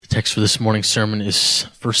Text for this morning's sermon is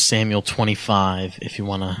 1 Samuel 25, if you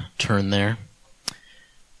want to turn there.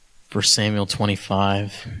 1 Samuel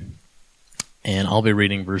 25, and I'll be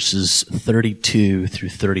reading verses 32 through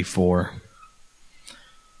 34.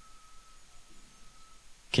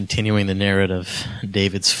 Continuing the narrative,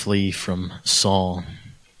 David's flee from Saul.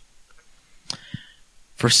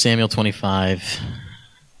 1 Samuel 25,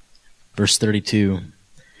 verse 32.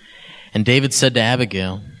 And David said to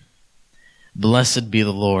Abigail, "Blessed be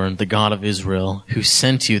the Lord, the God of Israel, who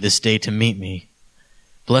sent you this day to meet me.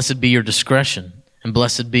 Blessed be your discretion, and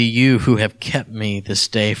blessed be you who have kept me this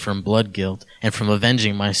day from blood guilt and from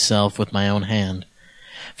avenging myself with my own hand.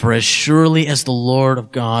 For as surely as the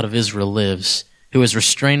Lord God of Israel lives, who has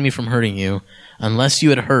restrained me from hurting you, unless you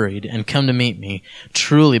had hurried and come to meet me,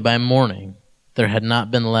 truly by morning there had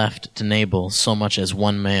not been left to Nabal so much as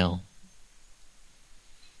one male."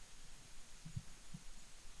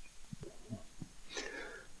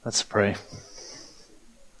 Let's pray.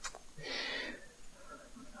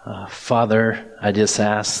 Father, I just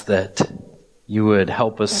ask that you would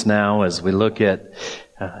help us now as we look at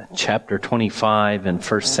chapter 25 in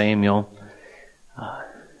 1 Samuel.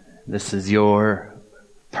 This is your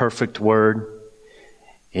perfect word,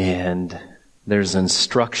 and there's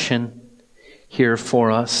instruction here for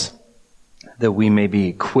us that we may be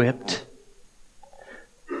equipped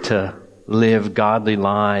to live godly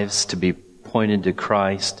lives, to be pointed to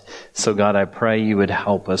Christ. So God, I pray you would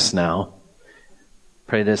help us now.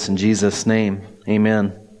 Pray this in Jesus' name.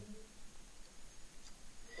 Amen.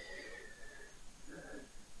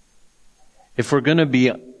 If we're going to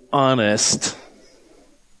be honest,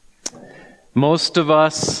 most of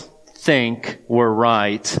us think we're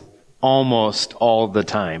right almost all the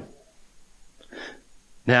time.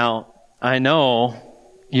 Now, I know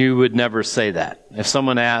you would never say that. If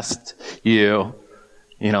someone asked you,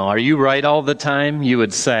 are you right all the time? You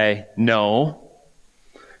would say, no,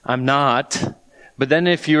 I'm not. But then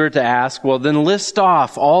if you were to ask, well, then list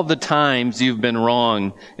off all the times you've been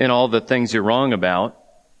wrong and all the things you're wrong about,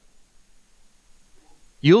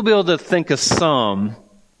 you'll be able to think of some,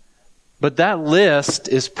 but that list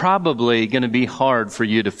is probably going to be hard for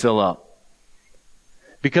you to fill up.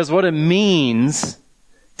 Because what it means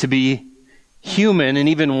to be human and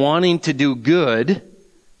even wanting to do good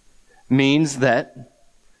means that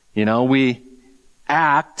we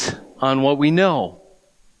act on what we know.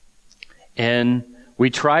 And we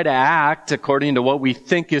try to act according to what we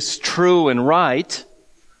think is true and right.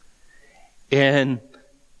 And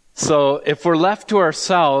so if we're left to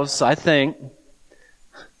ourselves, I think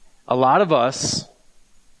a lot of us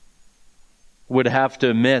would have to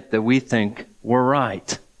admit that we think we're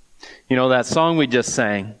right. That song we just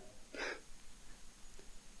sang.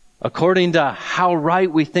 According to how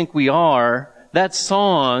right we think we are, that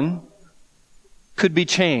song could be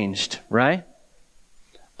changed, right?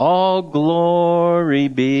 All glory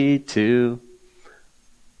be to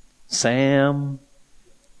Sam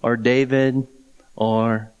or David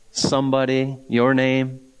or somebody, your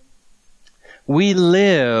name. We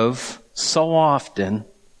live so often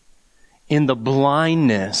in the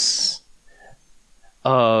blindness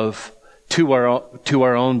to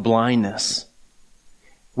our own blindness.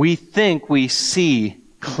 We think we see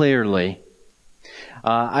clearly.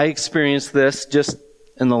 I experienced this just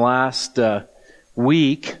in the last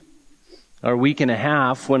week or week and a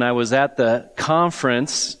half when I was at the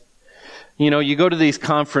conference. You go to these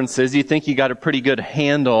conferences, you think you got a pretty good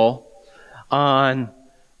handle on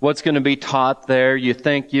what's going to be taught there. You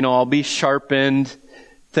think, I'll be sharpened,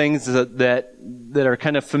 things that are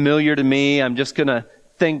kind of familiar to me. I'm just going to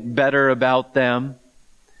think better about them.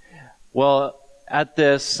 Well, at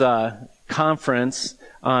this conference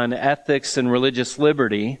on ethics and religious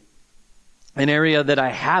liberty, an area that I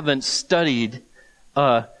haven't studied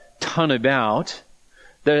a ton about,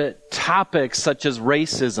 the topics such as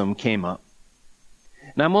racism came up.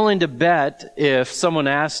 And I'm willing to bet if someone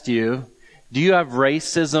asked you, do you have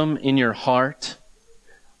racism in your heart?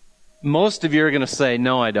 Most of you are going to say,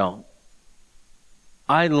 no, I don't.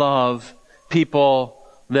 I love people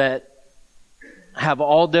that have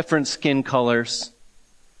all different skin colors.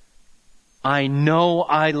 I know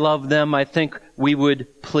I love them. I think we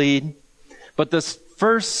would plead. But this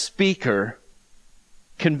first speaker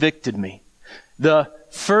convicted me. The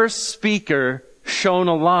first speaker shone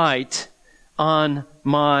a light on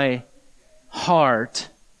my heart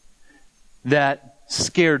that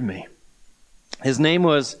scared me. His name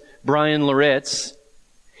was Brian Loritz,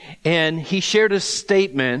 and he shared a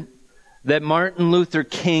statement that Martin Luther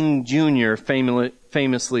King Jr.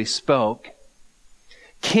 famously spoke.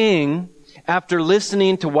 King after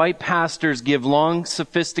listening to white pastors give long,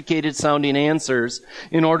 sophisticated-sounding answers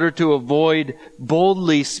in order to avoid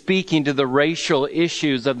boldly speaking to the racial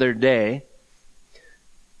issues of their day,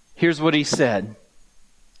 here's what he said.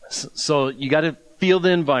 So you got to feel the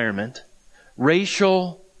environment.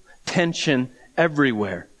 Racial tension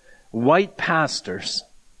everywhere. White pastors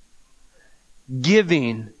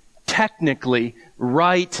giving technically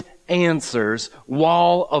right answers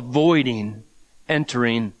while avoiding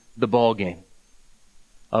entering the ball game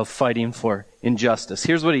of fighting for injustice.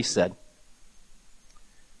 Here's what he said.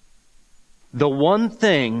 The one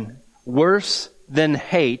thing worse than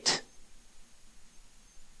hate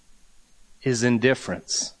is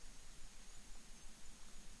indifference.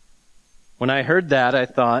 When I heard that, I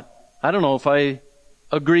thought, I don't know if I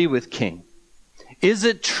agree with King. Is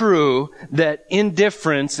it true that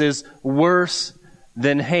indifference is worse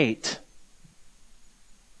than hate?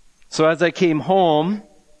 So as I came home,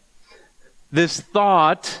 this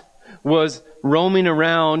thought was roaming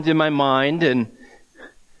around in my mind, and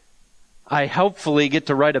I helpfully get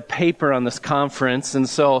to write a paper on this conference. And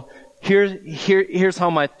so here's how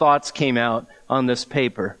my thoughts came out on this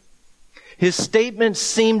paper. His statement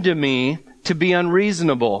seemed to me to be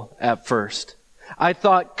unreasonable at first. I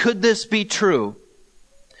thought, could this be true?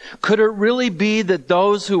 Could it really be that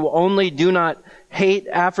those who only do not hate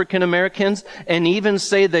African Americans and even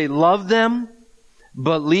say they love them,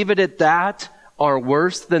 but leave it at that, are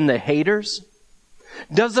worse than the haters?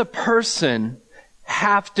 Does a person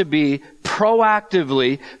have to be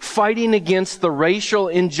proactively fighting against the racial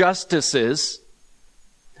injustices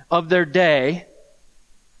of their day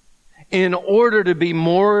in order to be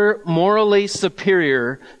more morally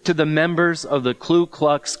superior to the members of the Ku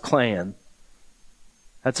Klux Klan?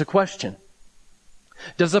 That's a question.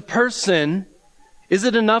 Is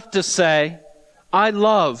it enough to say, I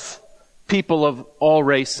love people of all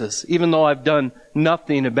races, even though I've done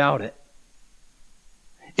nothing about it?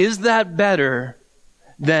 Is that better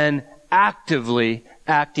than actively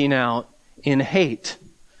acting out in hate?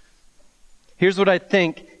 Here's what I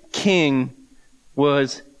think King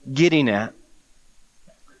was getting at.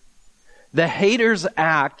 The haters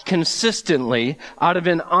act consistently out of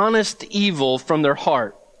an honest evil from their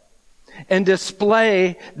heart and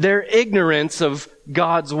display their ignorance of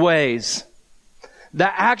God's ways. The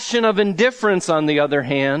action of indifference, on the other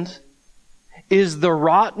hand, is the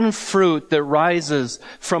rotten fruit that rises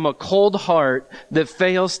from a cold heart that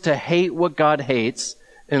fails to hate what God hates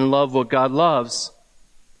and love what God loves.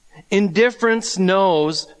 Indifference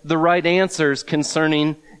knows the right answers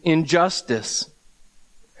concerning injustice,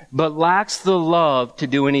 but lacks the love to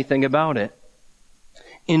do anything about it.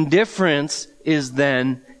 Indifference is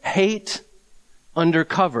then hate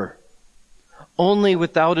undercover, only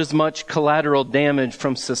without as much collateral damage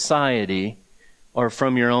from society or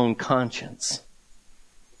from your own conscience.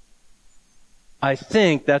 I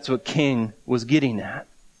think that's what King was getting at.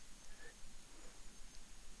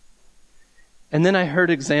 And then I heard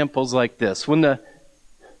examples like this. When the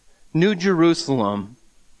New Jerusalem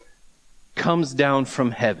comes down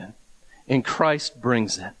from heaven and Christ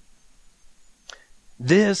brings it,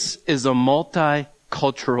 this is a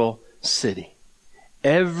multicultural city.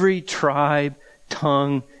 Every tribe,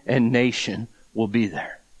 tongue, and nation will be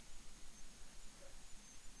there.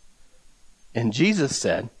 And Jesus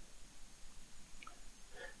said,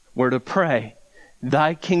 we're to pray,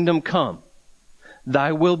 thy kingdom come,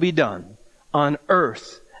 thy will be done on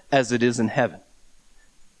earth as it is in heaven.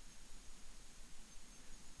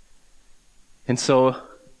 And so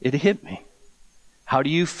it hit me. How do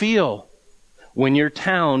you feel when your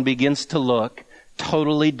town begins to look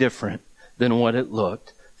totally different than what it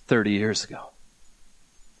looked 30 years ago?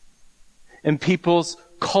 And people's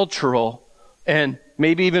cultural and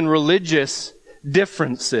maybe even religious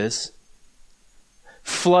differences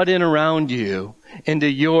flood in around you into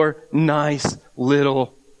your nice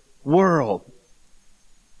little world.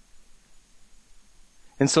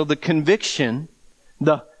 And so the conviction,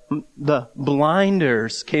 the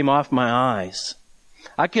blinders came off my eyes.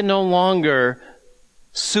 I can no longer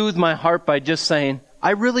soothe my heart by just saying,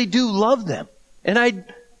 I really do love them. And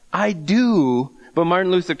I do. But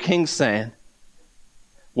Martin Luther King's saying,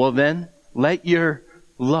 well then, let your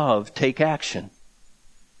love take action.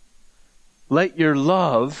 Let your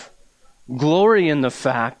love glory in the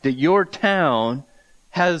fact that your town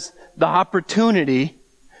has the opportunity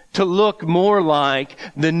to look more like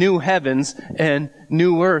the new heavens and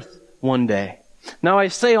new earth one day. Now I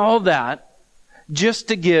say all that just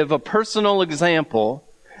to give a personal example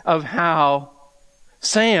of how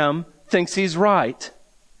Sam thinks he's right.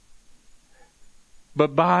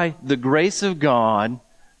 But by the grace of God,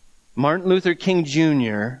 Martin Luther King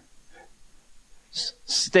Jr.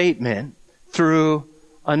 statement through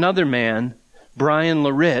another man, Brian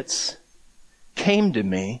Laritz, came to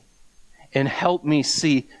me and helped me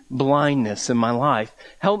see blindness in my life.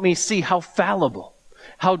 Helped me see how fallible,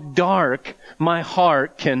 how dark my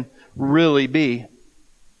heart can really be.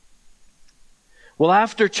 Well,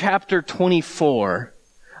 after chapter 24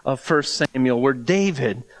 of 1 Samuel, where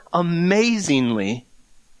David amazingly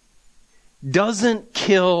doesn't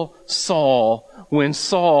kill Saul when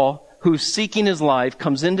Saul, who's seeking his life,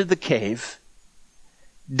 comes into the cave,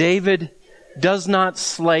 David does not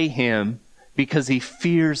slay him because he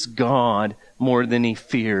fears God more than he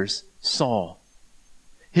fears Saul.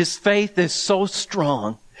 His faith is so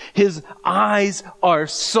strong. His eyes are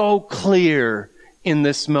so clear in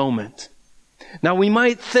this moment. Now we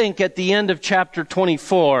might think at the end of chapter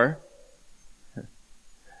 24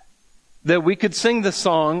 that we could sing the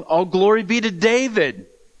song, "All glory be to David."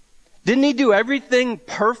 Didn't he do everything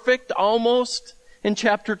perfect almost in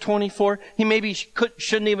chapter 24? He maybe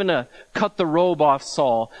shouldn't even have cut the robe off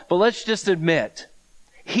Saul. But let's just admit,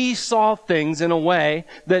 he saw things in a way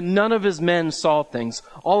that none of his men saw things.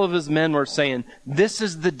 All of his men were saying, "This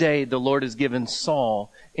is the day the Lord has given Saul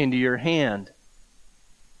into your hand."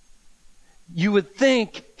 You would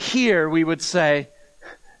think here we would say,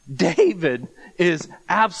 David is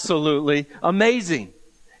absolutely amazing.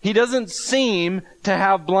 He doesn't seem to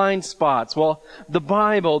have blind spots. Well, the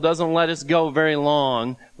Bible doesn't let us go very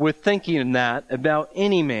long with thinking that about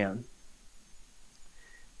any man.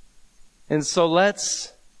 And so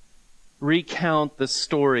let's recount the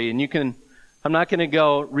story. And I'm not going to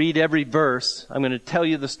go read every verse. I'm going to tell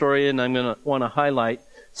you the story, and I'm going to want to highlight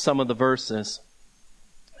some of the verses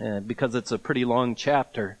because it's a pretty long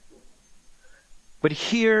chapter. But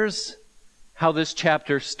here's how this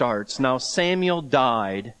chapter starts. Now Samuel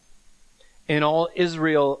died, and all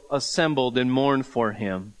Israel assembled and mourned for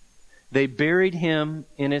him. They buried him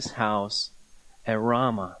in his house at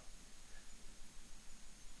Ramah.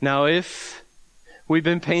 Now if we've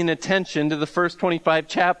been paying attention to the first 25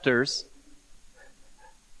 chapters,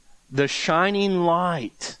 the shining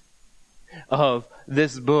light of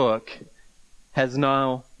this book has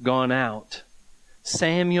now gone out.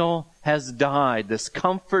 Samuel has died, this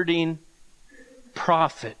comforting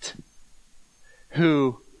prophet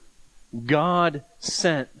who God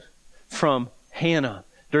sent from Hannah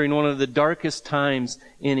during one of the darkest times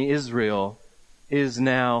in Israel is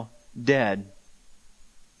now dead.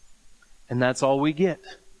 And that's all we get.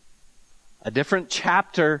 A different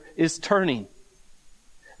chapter is turning.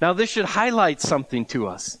 Now this should highlight something to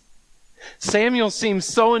us. Samuel seems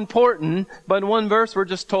so important, but in one verse we're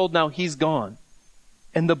just told now he's gone.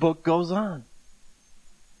 And the book goes on.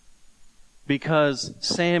 Because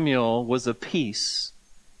Samuel was a piece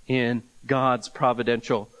in God's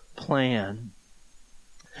providential plan.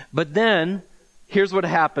 But then, here's what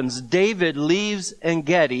happens. David leaves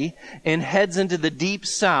En-Gedi and heads into the deep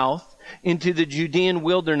south, into the Judean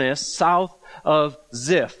wilderness, south of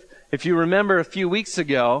Ziph. If you remember a few weeks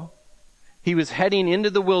ago, he was heading into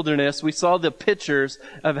the wilderness. We saw the pictures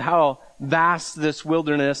of how vast this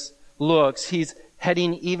wilderness looks. He's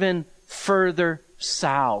heading even further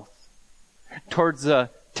south towards a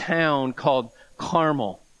town called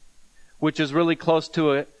Carmel, which is really close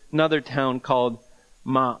to another town called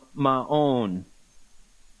Maon.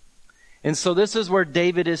 And so this is where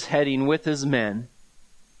David is heading with his men.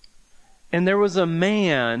 And there was a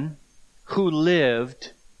man who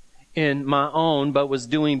lived in Maon but was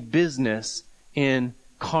doing business in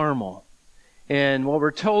Carmel. And what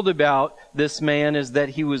we're told about this man is that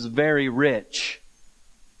he was very rich.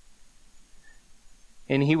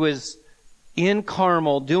 And he was in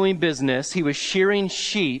Carmel doing business. He was shearing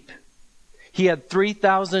sheep. He had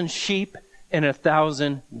 3,000 sheep and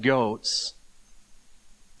 1,000 goats.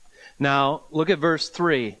 Now, look at verse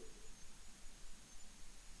 3.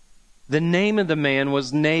 The name of the man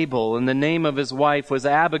was Nabal, and the name of his wife was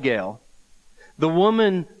Abigail. The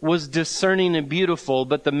woman was discerning and beautiful,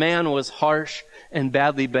 but the man was harsh and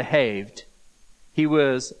badly behaved. He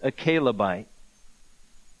was a Calebite.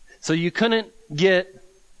 So you couldn't get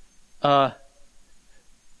a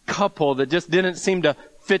couple that just didn't seem to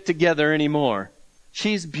fit together anymore.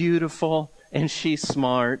 She's beautiful and she's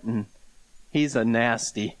smart and he's a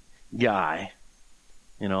nasty guy.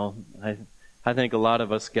 You know, I think a lot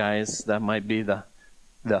of us guys, that might be the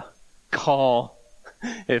call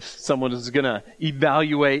if someone is going to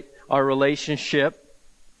evaluate our relationship.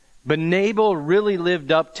 But Nabal really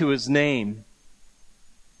lived up to his name.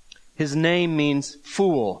 His name means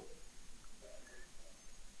fool.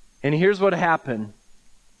 And here's what happened.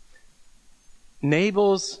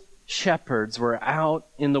 Nabal's shepherds were out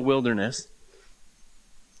in the wilderness,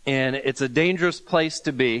 And it's a dangerous place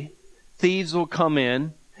to be. Thieves will come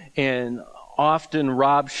in and often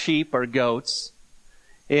rob sheep or goats.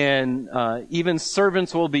 And even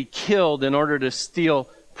servants will be killed in order to steal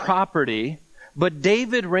property. But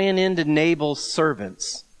David ran into Nabal's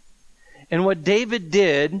servants. And what David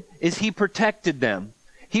did is he protected them.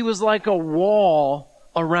 He was like a wall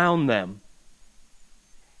around them.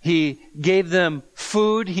 He gave them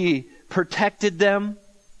food. He protected them.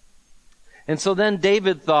 And so then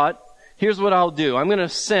David thought, here's what I'll do. I'm going to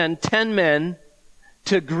send 10 men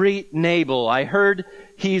to greet Nabal. I heard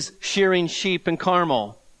he's shearing sheep in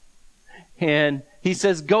Carmel. And he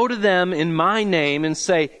says, go to them in my name and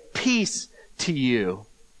say, peace to you.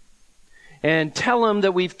 And tell them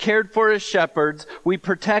that we've cared for his shepherds, we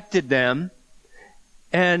protected them,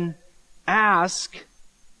 and ask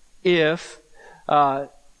if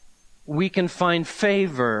we can find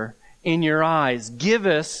favor in your eyes. Give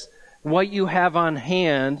us what you have on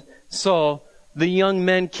hand so the young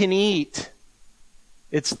men can eat.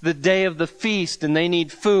 It's the day of the feast and they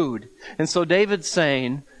need food. And so David's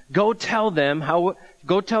saying, go tell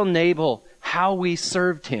Nabal how we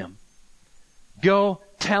served him. Go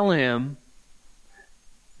tell him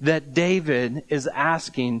that David is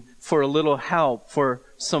asking for a little help, for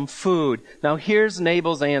some food. Now here's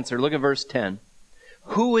Nabal's answer. Look at verse 10.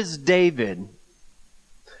 Who is David?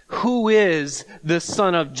 Who is the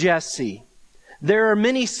son of Jesse? There are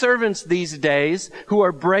many servants these days who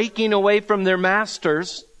are breaking away from their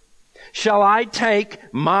masters. Shall I take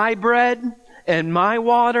my bread and my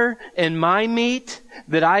water and my meat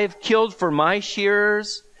that I have killed for my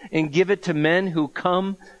shearers and give it to men who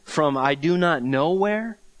come from I do not know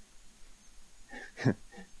where?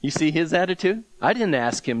 You see his attitude? I didn't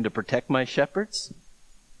ask him to protect my shepherds.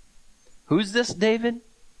 Who's this David?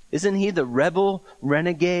 Isn't he the rebel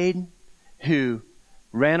renegade who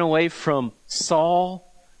ran away from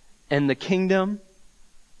Saul and the kingdom?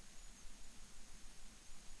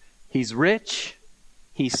 He's rich,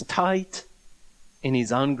 he's tight, and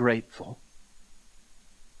he's ungrateful.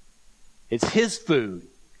 It's his food.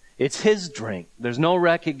 It's his drink. There's no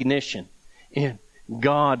recognition in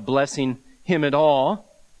God blessing him at all.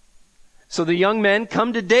 So the young men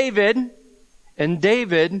come to David, and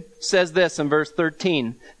David says this in verse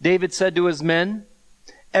 13. David said to his men,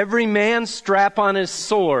 every man strap on his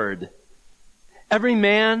sword. Every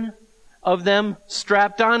man of them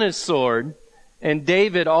strapped on his sword, and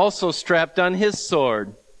David also strapped on his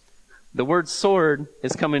sword. The word sword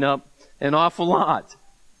is coming up an awful lot.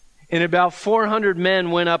 And about 400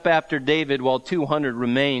 men went up after David, while 200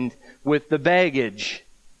 remained with the baggage.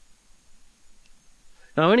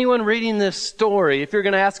 Now, anyone reading this story, if you're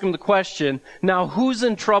going to ask them the question, now who's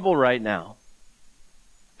in trouble right now?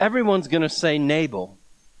 Everyone's going to say Nabal.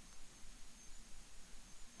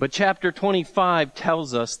 But chapter 25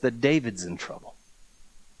 tells us that David's in trouble.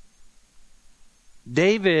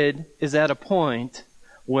 David is at a point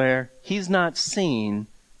where he's not seen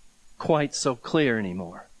quite so clear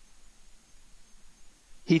anymore.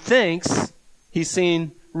 He thinks he's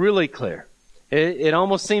seen really clear. It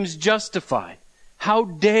almost seems justified. How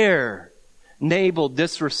dare Nabal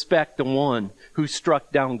disrespect the one who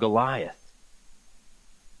struck down Goliath?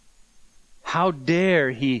 How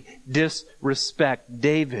dare he disrespect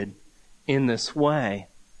David in this way?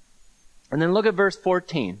 And then look at verse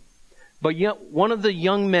 14. But yet one of the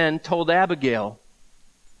young men told Abigail,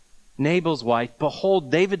 Nabal's wife,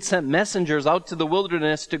 behold, David sent messengers out to the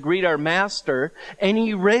wilderness to greet our master, and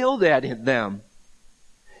he railed at them.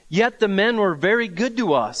 Yet the men were very good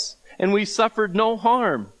to us, and we suffered no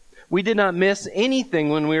harm. We did not miss anything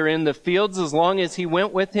when we were in the fields as long as he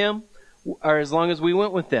went with him, or as long as we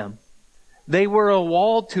went with them. They were a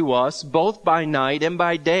wall to us, both by night and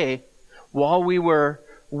by day, while we were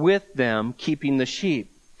with them keeping the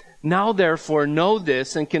sheep. Now therefore know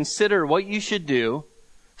this and consider what you should do,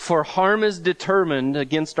 for harm is determined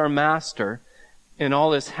against our master and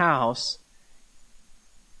all his house,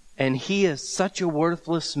 and he is such a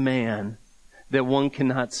worthless man that one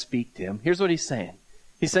cannot speak to him. Here's what he's saying.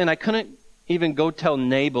 He's saying, I couldn't even go tell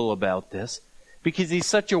Nabal about this because he's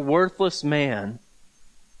such a worthless man.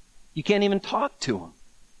 You can't even talk to him.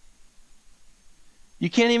 You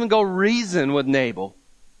can't even go reason with Nabal.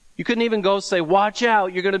 You couldn't even go say, watch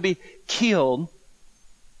out, you're going to be killed.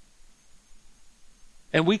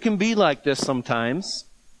 And we can be like this sometimes.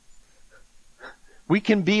 We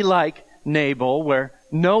can be like Nabal, where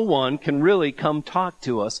no one can really come talk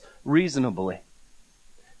to us reasonably.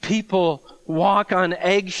 People walk on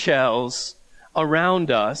eggshells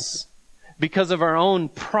around us because of our own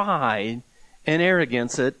pride and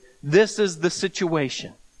arrogance. This is the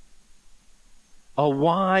situation. A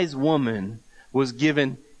wise woman was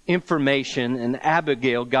given information, and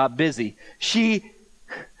Abigail got busy. She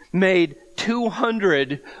made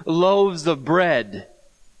 200 loaves of bread.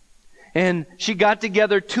 And she got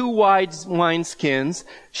together 2 wide wineskins.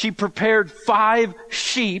 She prepared 5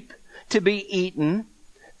 sheep to be eaten,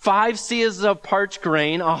 5 seahs of parched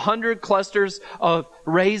grain, 100 clusters of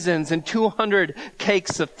raisins, and 200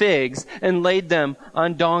 cakes of figs, and laid them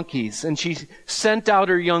on donkeys. And she sent out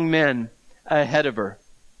her young men ahead of her.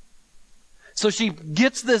 So she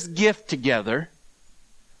gets this gift together.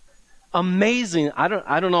 Amazing. I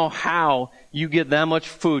don't know how you get that much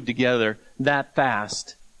food together that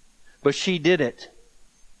fast. But she did it.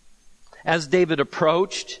 As David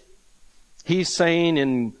approached, he's saying,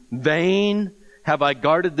 in vain have I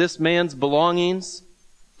guarded this man's belongings.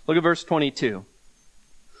 Look at verse 22.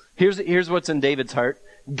 Here's what's in David's heart.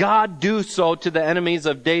 God do so to the enemies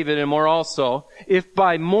of David and more also, if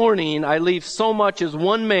by morning I leave so much as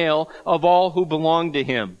one male of all who belong to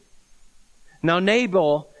him. Now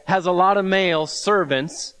Nabal has a lot of male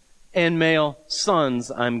servants and male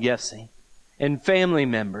sons, I'm guessing, and family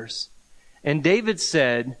members. And David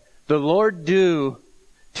said, the Lord do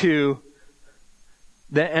to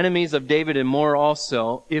the enemies of David and more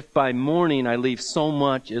also, if by morning I leave so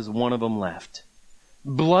much as one of them left.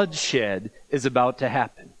 Bloodshed is about to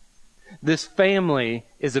happen. This family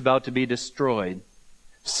is about to be destroyed.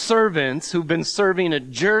 Servants who've been serving a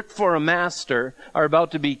jerk for a master are about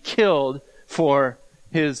to be killed for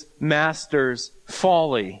his master's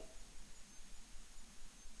folly.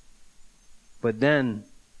 But then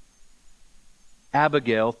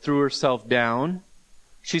Abigail threw herself down.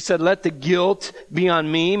 She said, let the guilt be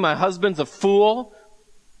on me. My husband's a fool.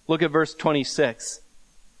 Look at verse 26.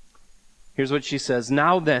 Here's what she says.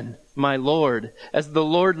 Now then, my Lord, as the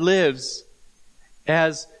Lord lives,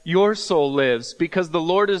 as your soul lives, because the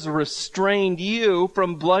Lord has restrained you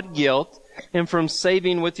from blood guilt and from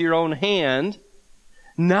saving with your own hand,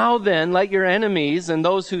 now then, let your enemies and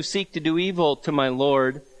those who seek to do evil to my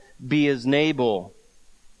Lord be as Nabal.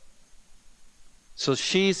 So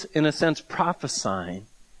she's, in a sense, prophesying,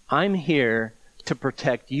 I'm here to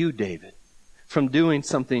protect you, David, from doing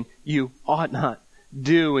something you ought not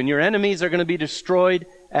do. And your enemies are going to be destroyed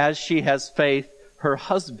as she has faith. Her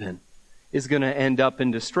husband is going to end up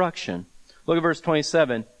in destruction. Look at verse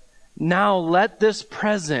 27. Now let this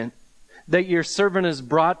present that your servant has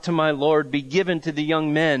brought to my Lord be given to the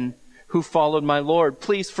young men who followed my Lord.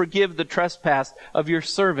 Please forgive the trespass of your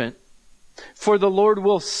servant. For the Lord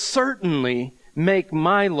will certainly make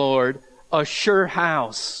my Lord a sure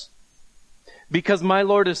house, because my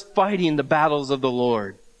Lord is fighting the battles of the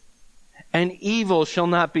Lord. And evil shall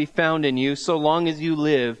not be found in you so long as you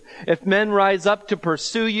live. If men rise up to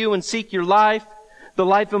pursue you and seek your life, the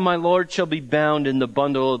life of my Lord shall be bound in the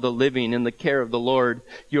bundle of the living in the care of the Lord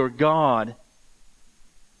your God.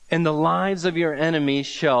 And the lives of your enemies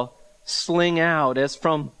shall sling out as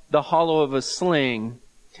from the hollow of a sling.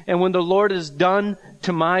 And when the Lord is done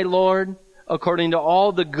to my Lord, according to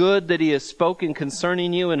all the good that he has spoken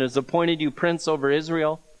concerning you and has appointed you prince over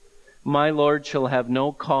Israel, my Lord shall have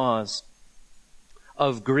no cause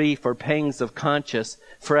of grief or pangs of conscience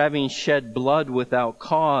for having shed blood without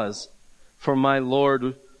cause, for my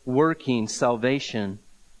Lord working salvation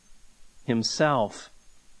himself.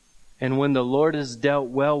 And when the Lord has dealt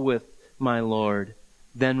well with my Lord,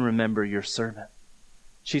 then remember your servant.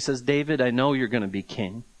 She says, David, I know you're going to be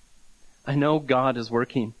king. I know God is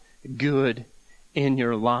working good in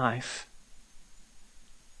your life.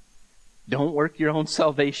 Don't work your own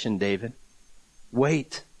salvation, David.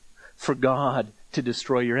 Wait for God to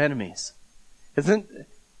destroy your enemies.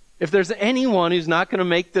 If there's anyone who's not going to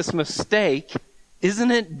make this mistake,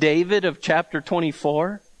 isn't it David of chapter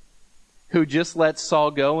 24 who just let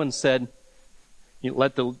Saul go and said, you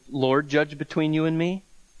let the Lord judge between you and me?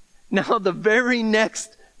 Now the very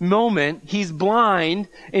next moment, he's blind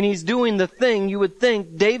and he's doing the thing you would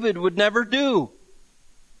think David would never do.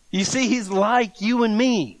 You see, he's like you and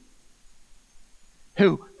me,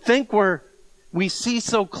 who think we see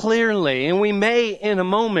so clearly, and we may in a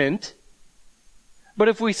moment, but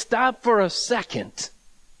if we stop for a second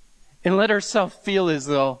and let ourselves feel as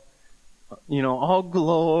though, all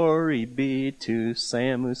glory be to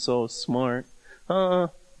Sam who's so smart, now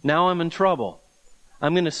I'm in trouble.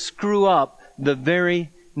 I'm going to screw up the very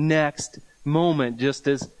next moment, just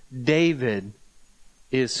as David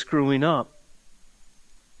is screwing up.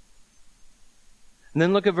 And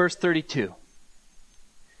then look at verse 32.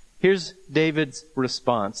 Here's David's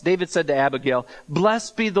response. David said to Abigail,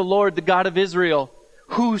 Blessed be the Lord, the God of Israel,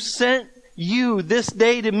 who sent you this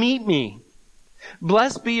day to meet me.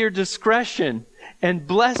 Blessed be your discretion And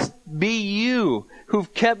blessed be you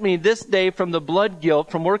who've kept me this day from the blood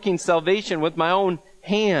guilt, from working salvation with my own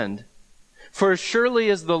hand. For as surely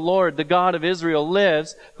as the Lord, the God of Israel,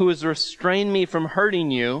 lives, who has restrained me from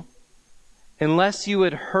hurting you, unless you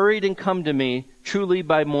had hurried and come to me, truly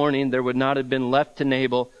by morning there would not have been left to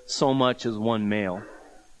Nabal so much as one male.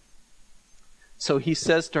 So he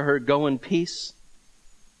says to her, go in peace.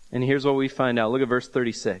 And here's what we find out. Look at verse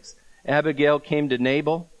 36. Abigail came to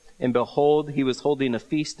Nabal, and behold, he was holding a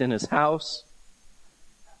feast in his house,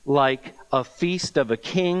 like a feast of a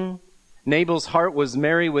king. Nabal's heart was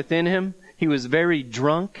merry within him. He was very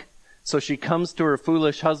drunk. So she comes to her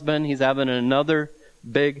foolish husband. He's having another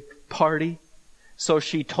big party. So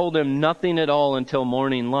she told him nothing at all until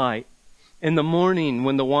morning light. In the morning,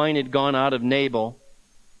 when the wine had gone out of Nabal,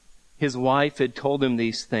 his wife had told him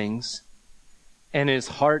these things, and his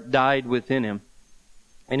heart died within him,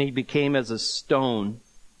 and he became as a stone.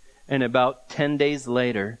 And about 10 days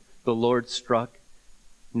later, the Lord struck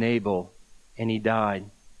Nabal, and he died.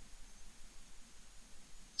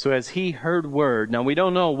 So as he heard word, now we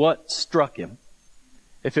don't know what struck him.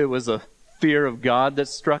 If it was a fear of God that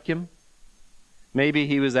struck him, maybe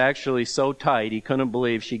he was actually so tight he couldn't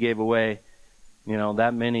believe she gave away,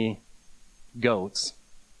 that many goats.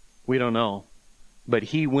 We don't know. But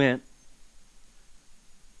he went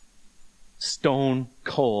stone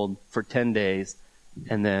cold for 10 days,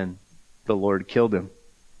 and then the Lord killed him.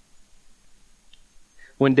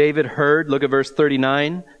 When David heard, look at verse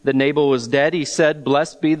 39, that Nabal was dead, he said,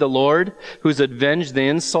 blessed be the Lord, who's avenged the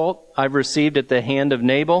insult I've received at the hand of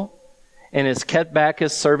Nabal, and has kept back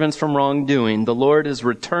his servants from wrongdoing. The Lord has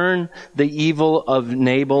returned the evil of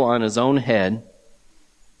Nabal on his own head.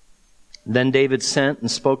 Then David sent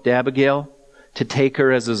and spoke to Abigail to take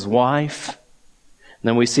her as his wife. And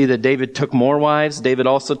then we see that David took more wives. David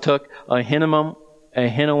also took Ahinoam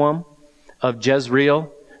of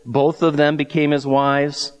Jezreel. Both of them became his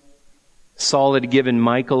wives. Saul had given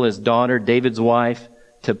Michal, his daughter, David's wife,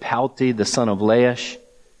 to Palti, the son of Laish,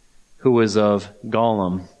 who was of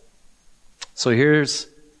Golam. So here's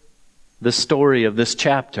the story of this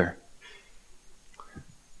chapter.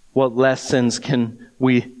 What lessons can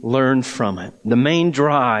we learn from it? The main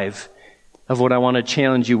drive of what I want to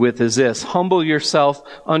challenge you with is this. Humble yourself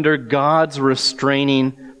under God's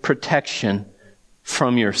restraining protection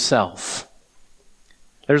from yourself.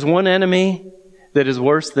 There's one enemy that is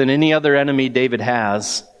worse than any other enemy David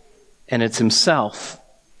has, and it's himself.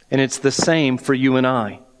 And it's the same for you and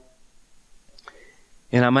I.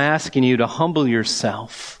 And I'm asking you to humble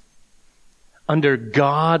yourself under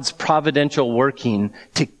God's providential working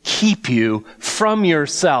to keep you from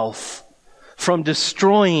yourself, from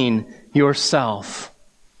destroying yourself.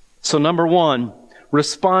 So number one,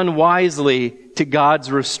 respond wisely to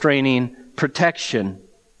God's restraining protection.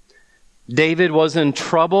 David was in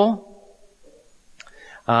trouble.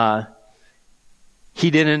 He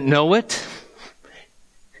didn't know it.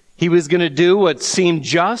 He was going to do what seemed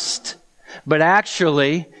just, but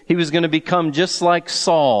actually he was going to become just like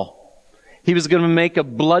Saul. He was going to make a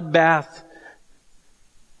bloodbath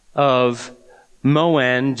of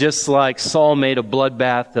Moan, just like Saul made a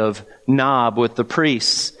bloodbath of Nob with the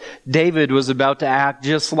priests. David was about to act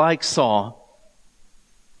just like Saul.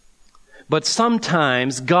 But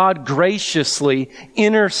sometimes God graciously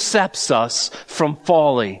intercepts us from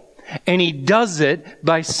folly. And He does it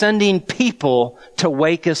by sending people to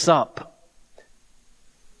wake us up.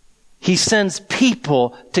 He sends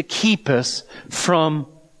people to keep us from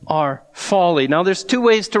our folly. Now there's two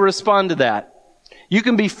ways to respond to that. You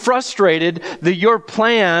can be frustrated that your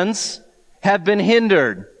plans have been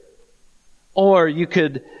hindered. Or you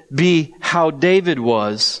could be how David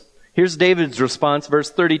was. Here's David's response, verse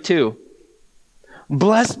 32.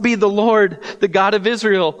 Blessed be the Lord, the God of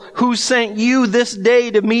Israel, who sent you this day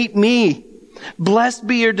to meet me. Blessed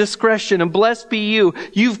be your discretion, and blessed be you.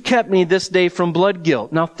 You've kept me this day from blood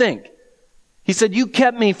guilt. Now think. He said, you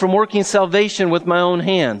kept me from working salvation with my own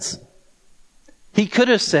hands. He could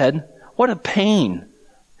have said, what a pain.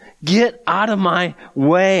 Get out of my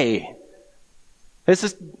way. This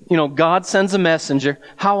is, God sends a messenger.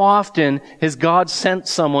 How often has God sent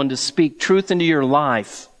someone to speak truth into your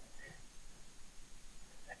life?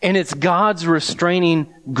 And it's God's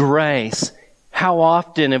restraining grace. How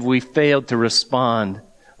often have we failed to respond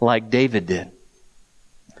like David did?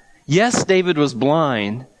 Yes, David was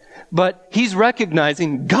blind, but he's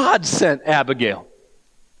recognizing God sent Abigail.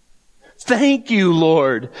 Thank you,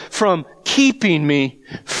 Lord, from keeping me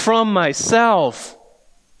from myself.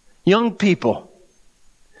 Young people,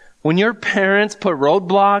 when your parents put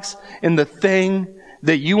roadblocks in the thing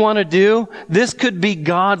that you want to do, this could be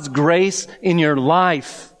God's grace in your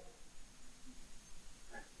life.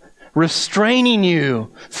 restraining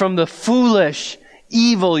you from the foolish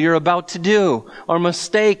evil you're about to do or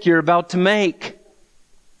mistake you're about to make.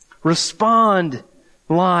 Respond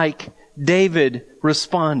like David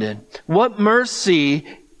responded. What mercy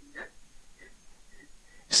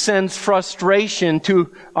sends frustration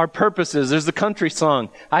to our purposes? There's the country song.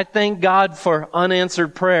 I thank God for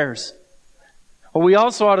unanswered prayers. Well, we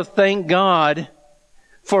also ought to thank God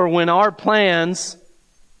for when our plans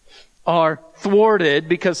are thwarted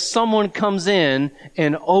because someone comes in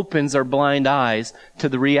and opens our blind eyes to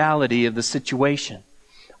the reality of the situation.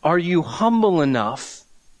 Are you humble enough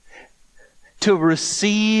to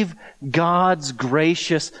receive God's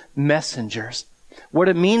gracious messengers? What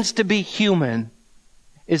it means to be human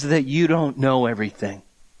is that you don't know everything,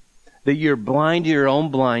 that you're blind to your own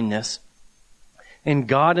blindness, and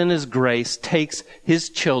God in His grace takes His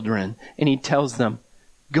children and He tells them,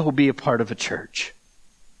 go be a part of a church.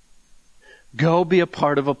 Go be a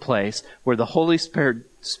part of a place where the Holy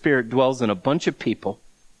Spirit dwells in a bunch of people.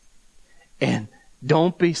 And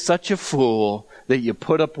don't be such a fool that you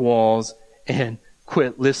put up walls and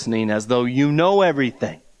quit listening as though you know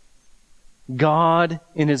everything. God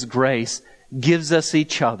in His grace gives us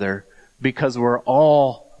each other because we're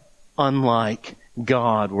all unlike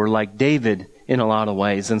God. We're like David in a lot of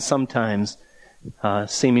ways, and sometimes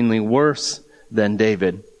seemingly worse than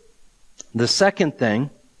David. The second thing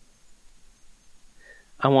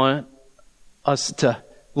I want us to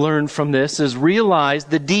learn from this is realize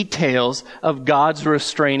the details of God's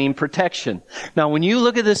restraining protection. Now, when you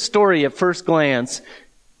look at this story at first glance,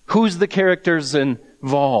 who's the characters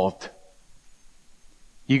involved?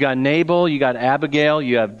 You got Nabal, you got Abigail,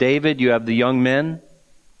 you have David, you have the young men.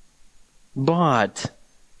 But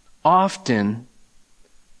often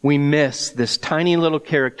we miss this tiny little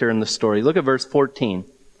character in the story. Look at verse 14.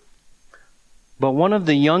 But one of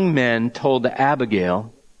the young men told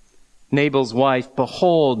Abigail, Nabal's wife,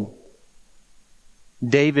 behold,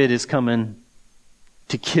 David is coming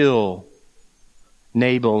to kill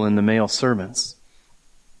Nabal and the male servants.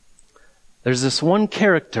 There's this one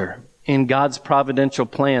character in God's providential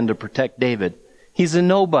plan to protect David. He's a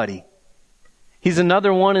nobody. He's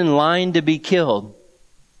another one in line to be killed.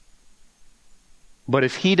 But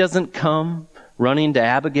if he doesn't come running to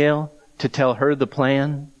Abigail to tell her the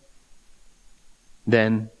plan,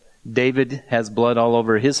 then David has blood all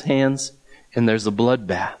over his hands and there's a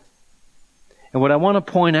bloodbath. And what I want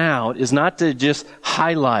to point out is not to just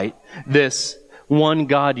highlight this one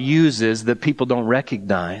God uses that people don't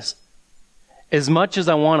recognize. As much as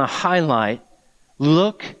I want to highlight,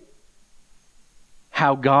 look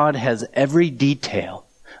how God has every detail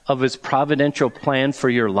of His providential plan for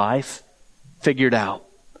your life figured out,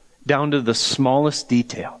 down to the smallest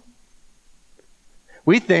detail.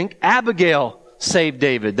 We think Abigail saved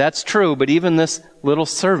David. That's true, but even this little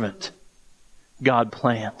servant, God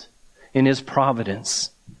planned in His providence.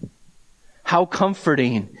 How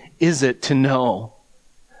comforting is it to know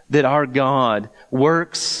that our God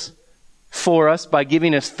works for us by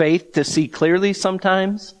giving us faith to see clearly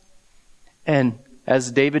sometimes, and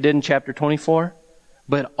as David did in chapter 24,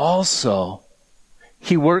 but also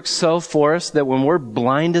He works so for us that when we're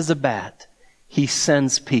blind as a bat, He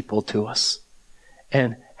sends people to us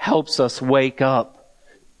and helps us wake up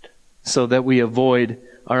so that we avoid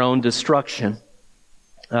our own destruction.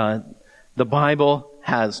 The Bible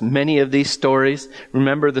has many of these stories.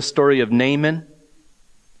 Remember the story of Naaman,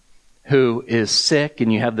 who is sick,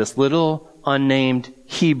 and you have this little unnamed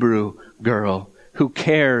Hebrew girl who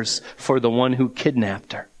cares for the one who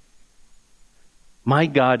kidnapped her. My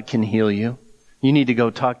God can heal you. You need to go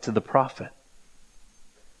talk to the prophet.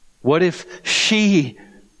 What if she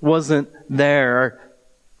wasn't there?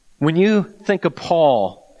 When you think of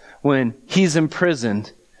Paul, when he's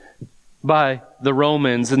imprisoned by the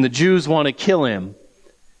Romans and the Jews want to kill him,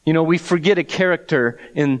 you know, we forget a character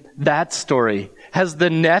in that story. Has the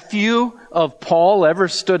nephew of Paul ever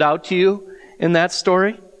stood out to you in that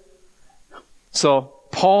story? So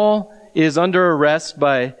Paul is under arrest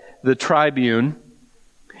by the tribune,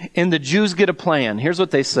 and the Jews get a plan. Here's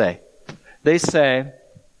what they say. They say,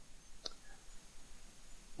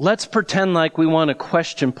 let's pretend like we want to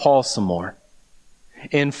question Paul some more.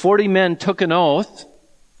 And 40 men took an oath,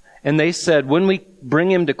 and they said, when we bring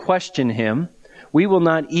him to question him, we will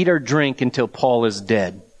not eat or drink until Paul is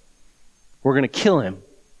dead. We're going to kill him.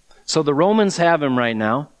 So the Romans have him right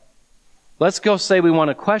now. Let's go say we want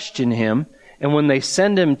to question him, and when they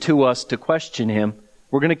send him to us to question him,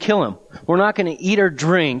 we're going to kill him. We're not going to eat or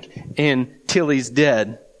drink until he's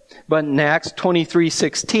dead. But in Acts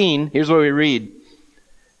 23:16, here's what we read.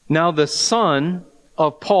 Now the son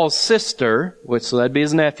of Paul's sister, which so that'd be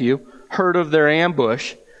his nephew, heard of their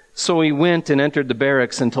ambush. So he went and entered the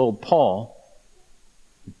barracks and told Paul.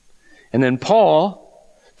 And then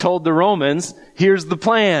Paul told the Romans, here's the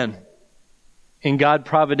plan. And God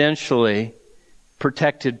providentially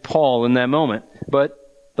protected Paul in that moment. But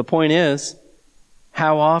the point is,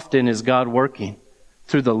 how often is God working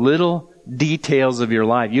through the little details of your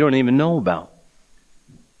life you don't even know about?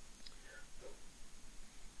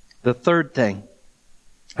 The third thing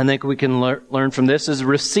I think we can learn from this is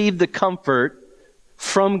receive the comfort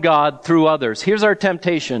from God through others. Here's our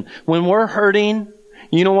temptation. When we're hurting,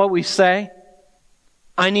 you know what we say?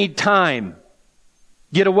 I need time.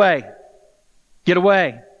 Get away. Get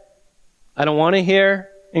away. I don't want to hear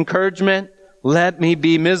encouragement. Let me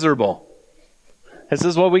be miserable. This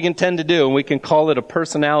is what we can tend to do, and we can call it a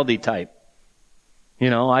personality type. You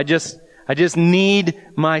know, I just need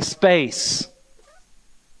my space.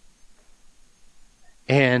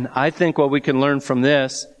 And I think what we can learn from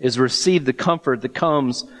this is receive the comfort that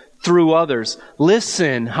comes through others.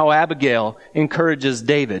 Listen how Abigail encourages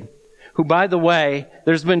David, who, by the way,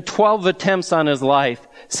 there's been 12 attempts on his life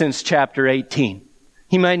since chapter 18.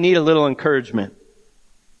 He might need a little encouragement.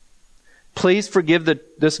 Please forgive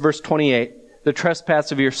this verse 28, the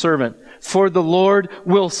trespass of your servant, for the Lord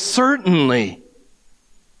will certainly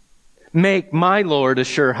make my Lord a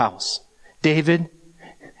sure house. David,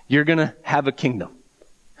 you're going to have a kingdom.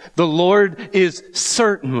 The Lord is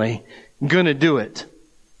certainly going to do it.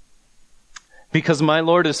 Because my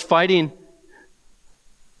Lord is fighting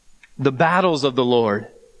the battles of the Lord.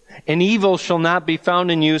 And evil shall not be found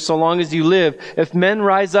in you so long as you live. If men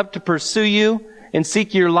rise up to pursue you and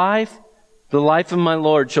seek your life, the life of my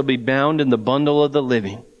Lord shall be bound in the bundle of the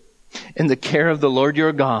living, in the care of the Lord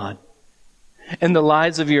your God. And the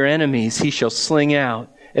lives of your enemies he shall sling out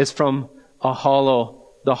as from the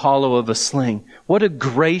hollow of a sling. What a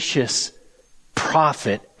gracious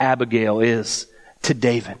prophet Abigail is to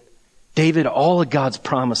David. David, all of God's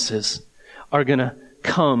promises are going to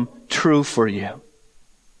come true for you.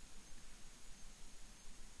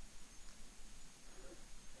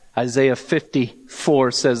 Isaiah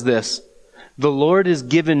 54 says this, the Lord has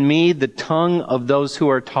given me the tongue of those who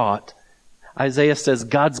are taught. Isaiah says,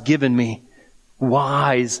 God's given me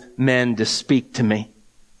wise men to speak to me,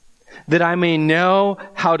 that I may know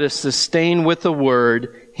how to sustain with a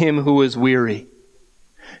word him who is weary.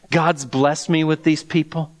 God's blessed me with these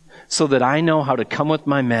people so that I know how to come with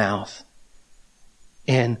my mouth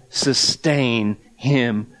and sustain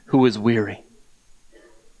him who is weary.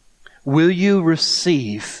 Will you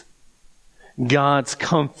receive God's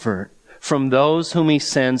comfort from those whom he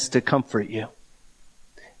sends to comfort you?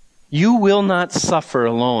 You will not suffer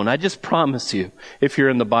alone. I just promise you, if you're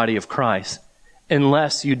in the body of Christ,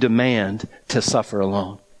 unless you demand to suffer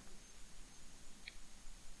alone.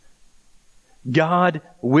 God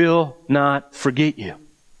will not forget you.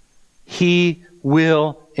 He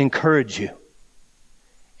will encourage you.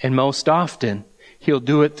 And most often, he'll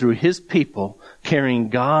do it through his people carrying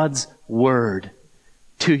God's word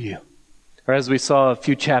to you. Or as we saw a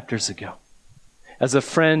few chapters ago, as a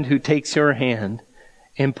friend who takes your hand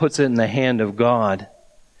and puts it in the hand of God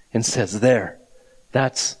and says, there,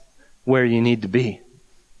 that's where you need to be.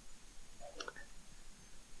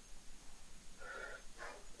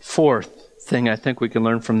 Fourth thing I think we can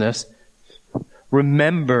learn from this,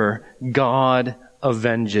 remember God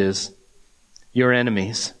avenges your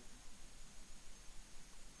enemies.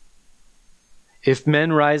 If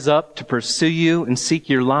men rise up to pursue you and seek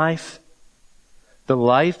your life, the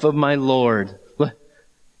life of my Lord.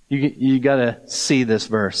 You got to see this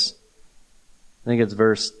verse. I think it's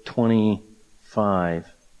verse 25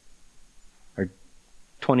 or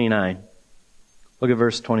 29. Look at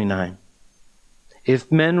verse 29.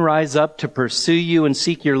 If men rise up to pursue you and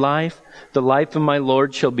seek your life, the life of my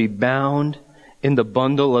Lord shall be bound in the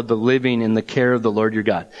bundle of the living in the care of the Lord your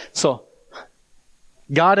God. So,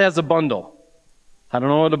 God has a bundle. I don't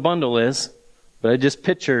know what a bundle is, but I just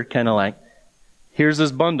picture kind of like, here's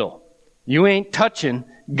his bundle. You ain't touching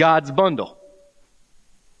God's bundle.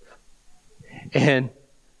 And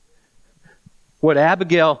what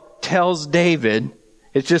Abigail tells David,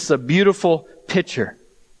 it's just a beautiful picture.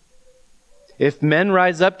 If men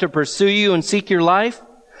rise up to pursue you and seek your life,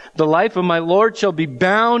 the life of my Lord shall be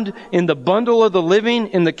bound in the bundle of the living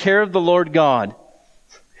in the care of the Lord God.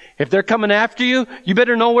 If they're coming after you, you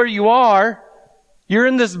better know where you are. You're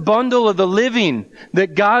in this bundle of the living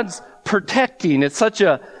that God's protecting. It's such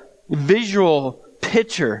a visual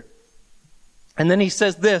picture. And then he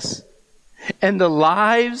says this, and the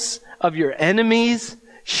lives of your enemies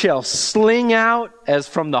shall sling out as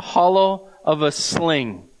from the hollow of a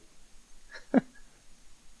sling.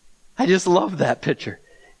 I just love that picture.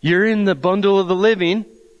 You're in the bundle of the living,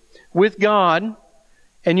 with God,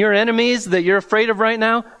 and your enemies that you're afraid of right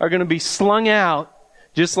now are going to be slung out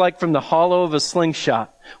just like from the hollow of a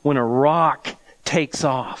slingshot when a rock takes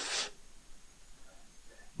off.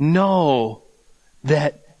 Know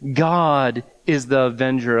that God is the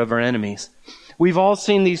avenger of our enemies. We've all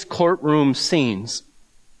seen these courtroom scenes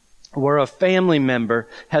where a family member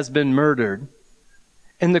has been murdered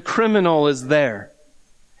and the criminal is there.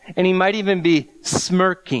 And he might even be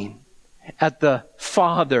smirking at the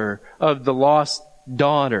father of the lost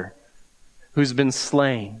daughter who's been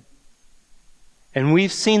slain. And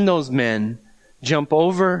we've seen those men jump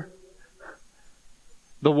over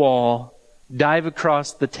the wall, dive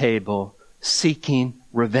across the table, seeking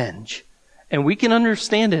revenge. And we can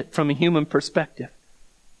understand it from a human perspective.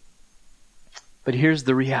 But here's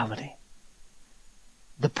the reality.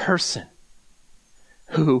 The person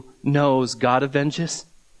who knows God avenges,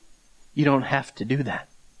 you don't have to do that.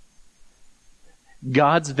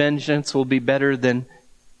 God's vengeance will be better than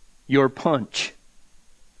your punch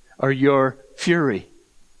or your fury.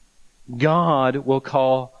 God will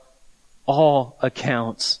call all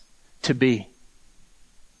accounts to be.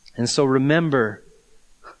 And so remember,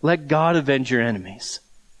 let God avenge your enemies.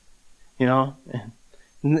 You know,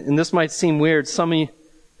 and this might seem weird. Some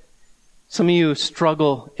of you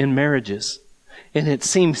struggle in marriages, and it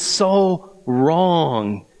seems so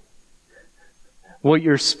wrong what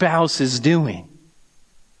your spouse is doing.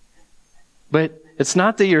 But it's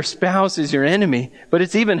not that your spouse is your enemy, but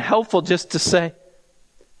it's even helpful just to say,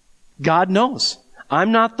 God knows.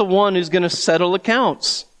 I'm not the one who's going to settle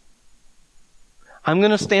accounts. I'm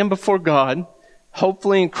going to stand before God,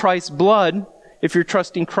 hopefully in Christ's blood, if you're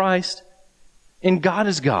trusting Christ, and God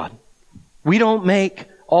is God. We don't make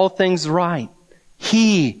all things right.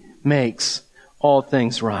 He makes all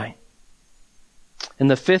things right.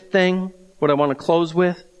 And the fifth thing, what I want to close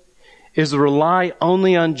with, is rely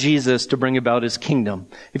only on Jesus to bring about His kingdom.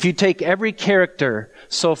 If you take every character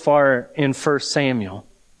so far in 1 Samuel,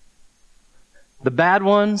 the bad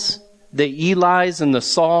ones, the Elis and the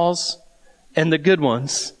Sauls, and the good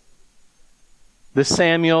ones, the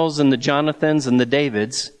Samuels and the Jonathans and the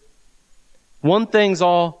Davids, one thing's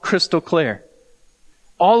all crystal clear.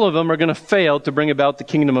 All of them are going to fail to bring about the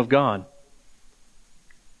kingdom of God.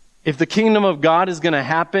 If the kingdom of God is going to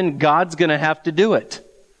happen, God's going to have to do it.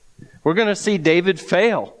 We're going to see David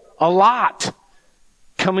fail a lot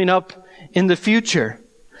coming up in the future.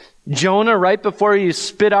 Jonah, right before he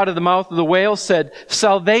spit out of the mouth of the whale, said,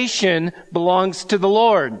 "Salvation belongs to the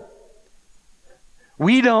Lord."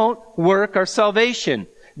 We don't work our salvation.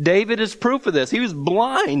 David is proof of this. He was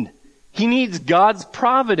blind. He needs God's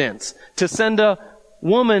providence to send a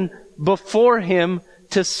woman before him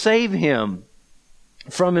to save him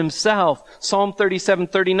from himself. Psalm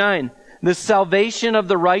 37:39. The salvation of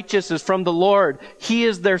the righteous is from the Lord. He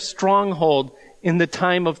is their stronghold in the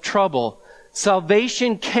time of trouble.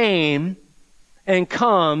 Salvation came and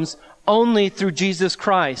comes only through Jesus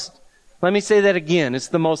Christ. Let me say that again. It's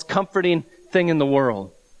the most comforting thing in the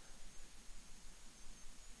world.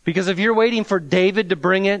 Because if you're waiting for David to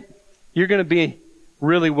bring it, you're going to be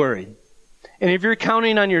really worried. And if you're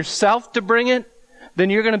counting on yourself to bring it,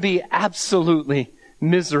 then you're going to be absolutely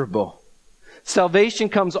miserable. Salvation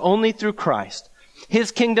comes only through Christ.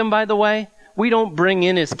 His kingdom, by the way, we don't bring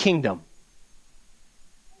in His kingdom.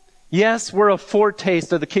 Yes, we're a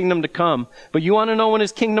foretaste of the kingdom to come. But you want to know when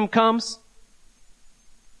His kingdom comes?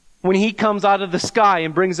 When He comes out of the sky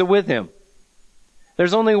and brings it with Him.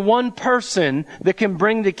 There's only one person that can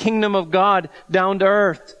bring the kingdom of God down to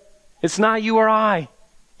earth. It's not you or I.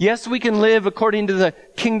 Yes, we can live according to the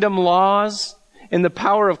kingdom laws, and the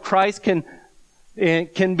power of Christ can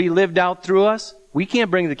be lived out through us. We can't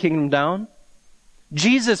bring the kingdom down.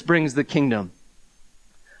 Jesus brings the kingdom.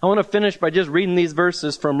 I want to finish by just reading these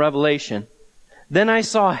verses from Revelation. Then I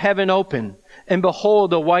saw heaven open, and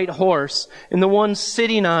behold, a white horse, and the one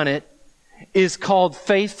sitting on it is called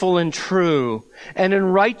Faithful and True. And in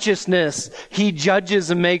righteousness He judges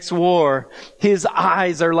and makes war. His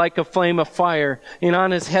eyes are like a flame of fire, and on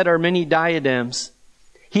His head are many diadems.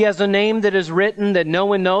 He has a name that is written that no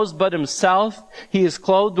one knows but Himself. He is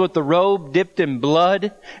clothed with a robe dipped in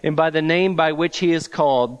blood, and by the name by which He is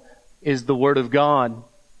called is the Word of God.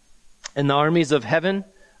 And the armies of heaven,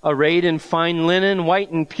 arrayed in fine linen, white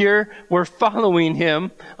and pure, were following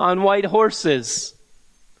Him on white horses.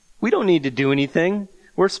 We don't need to do anything.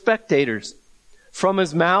 We're spectators. From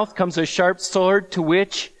His mouth comes a sharp sword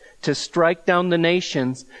to strike down the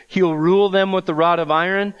nations. He'll rule them with the rod of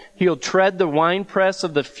iron. He'll tread the winepress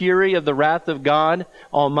of the fury of the wrath of God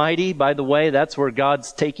Almighty. By the way, that's where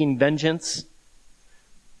God's taking vengeance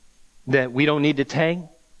that we don't need to take.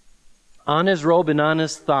 On his robe and on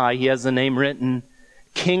his thigh, he has the name written,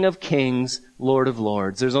 King of Kings, Lord of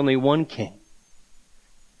Lords. There's only one king.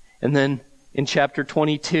 And then in chapter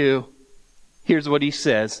 22, here's what he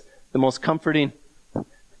says. The most comforting,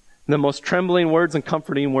 the most trembling words and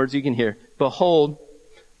comforting words you can hear. Behold,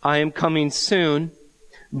 I am coming soon,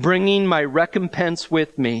 bringing my recompense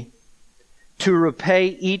with me to repay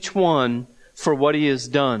each one for what he has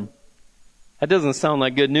done. That doesn't sound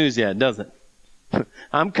like good news yet, does it?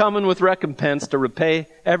 I'm coming with recompense to repay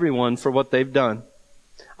everyone for what they've done.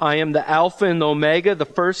 I am the Alpha and the Omega, the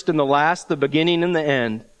first and the last, the beginning and the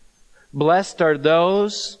end. Blessed are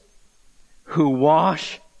those who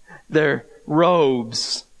wash their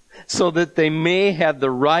robes so that they may have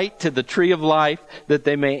the right to the tree of life, that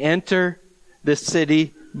they may enter the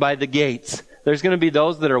city by the gates. There's going to be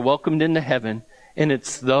those that are welcomed into heaven, and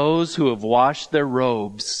it's those who have washed their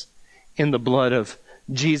robes in the blood of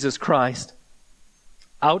Jesus Christ.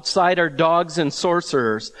 Outside are dogs and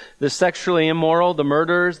sorcerers, the sexually immoral, the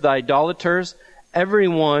murderers, the idolaters,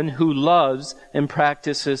 everyone who loves and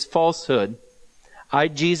practices falsehood. I,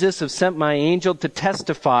 Jesus, have sent my angel to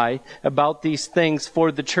testify about these things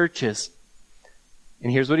for the churches.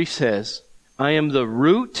 And here's what he says. I am the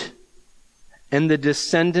root and the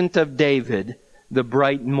descendant of David, the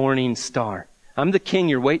bright morning star. I'm the king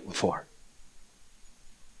you're waiting for.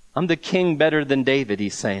 I'm the king better than David,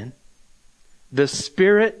 he's saying. The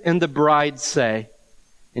Spirit and the bride say,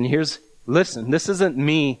 and listen, this isn't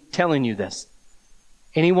me telling you this.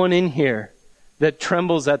 Anyone in here that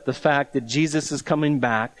trembles at the fact that Jesus is coming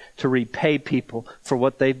back to repay people for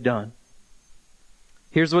what they've done.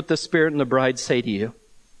 Here's what the Spirit and the bride say to you.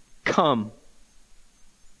 Come.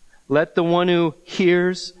 Let the one who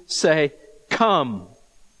hears say, come.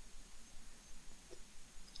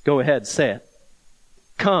 Go ahead, say it.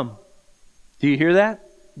 Come. Do you hear that?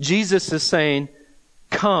 Jesus is saying,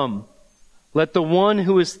 come. Let the one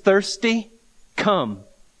who is thirsty come.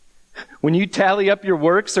 When you tally up your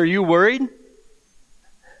works, are you worried?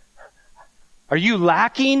 Are you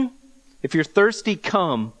lacking? If you're thirsty,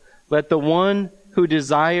 come. Let the one who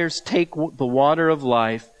desires take the water of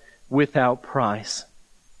life without price.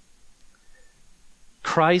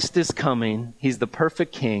 Christ is coming. He's the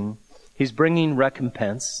perfect King. He's bringing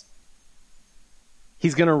recompense.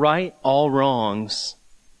 He's going to right all wrongs.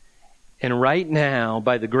 And right now,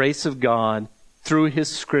 by the grace of God, through His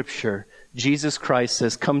Scripture, Jesus Christ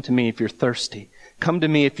says, come to me if you're thirsty. Come to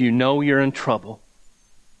me if you know you're in trouble.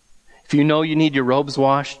 If you know you need your robes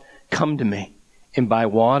washed, come to me and buy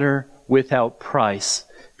water without price,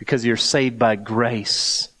 because you're saved by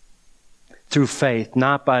grace through faith,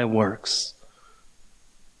 not by works.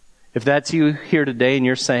 If that's you here today and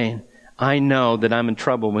you're saying, I know that I'm in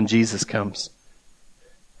trouble when Jesus comes.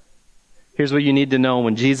 Here's what you need to know.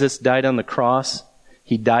 When Jesus died on the cross,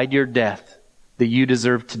 He died your death that you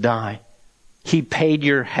deserve to die. He paid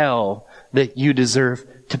your hell that you deserve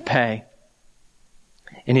to pay.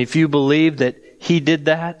 And if you believe that He did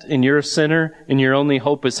that and you're a sinner and your only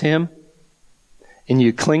hope is Him, and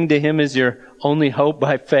you cling to Him as your only hope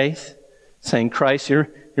by faith, saying, Christ, you're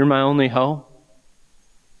my only hope,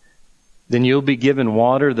 then you'll be given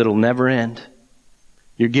water that'll never end.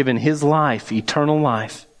 You're given His life, eternal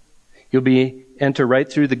life. You'll enter right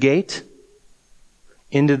through the gate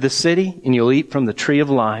into the city, and you'll eat from the tree of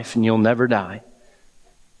life, and you'll never die.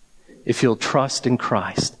 If you'll trust in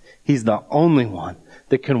Christ, He's the only one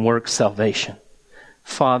that can work salvation.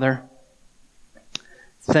 Father,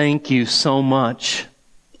 thank you so much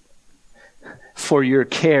for your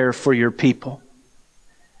care for your people.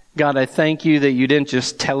 God, I thank you that you didn't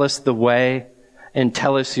just tell us the way and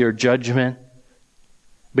tell us your judgment,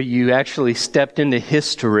 but you actually stepped into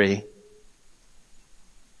history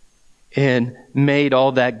and made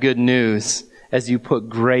all that good news as you put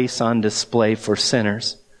grace on display for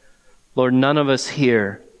sinners. Lord, none of us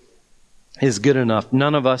here is good enough.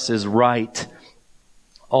 None of us is right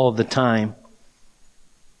all the time.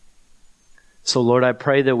 So Lord, I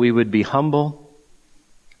pray that we would be humble.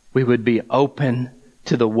 We would be open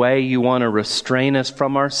to the way you want to restrain us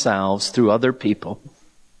from ourselves through other people.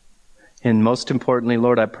 And most importantly,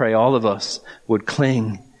 Lord, I pray all of us would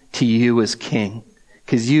cling to you as King,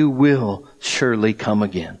 because you will surely come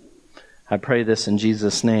again. I pray this in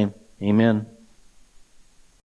Jesus' name. Amen.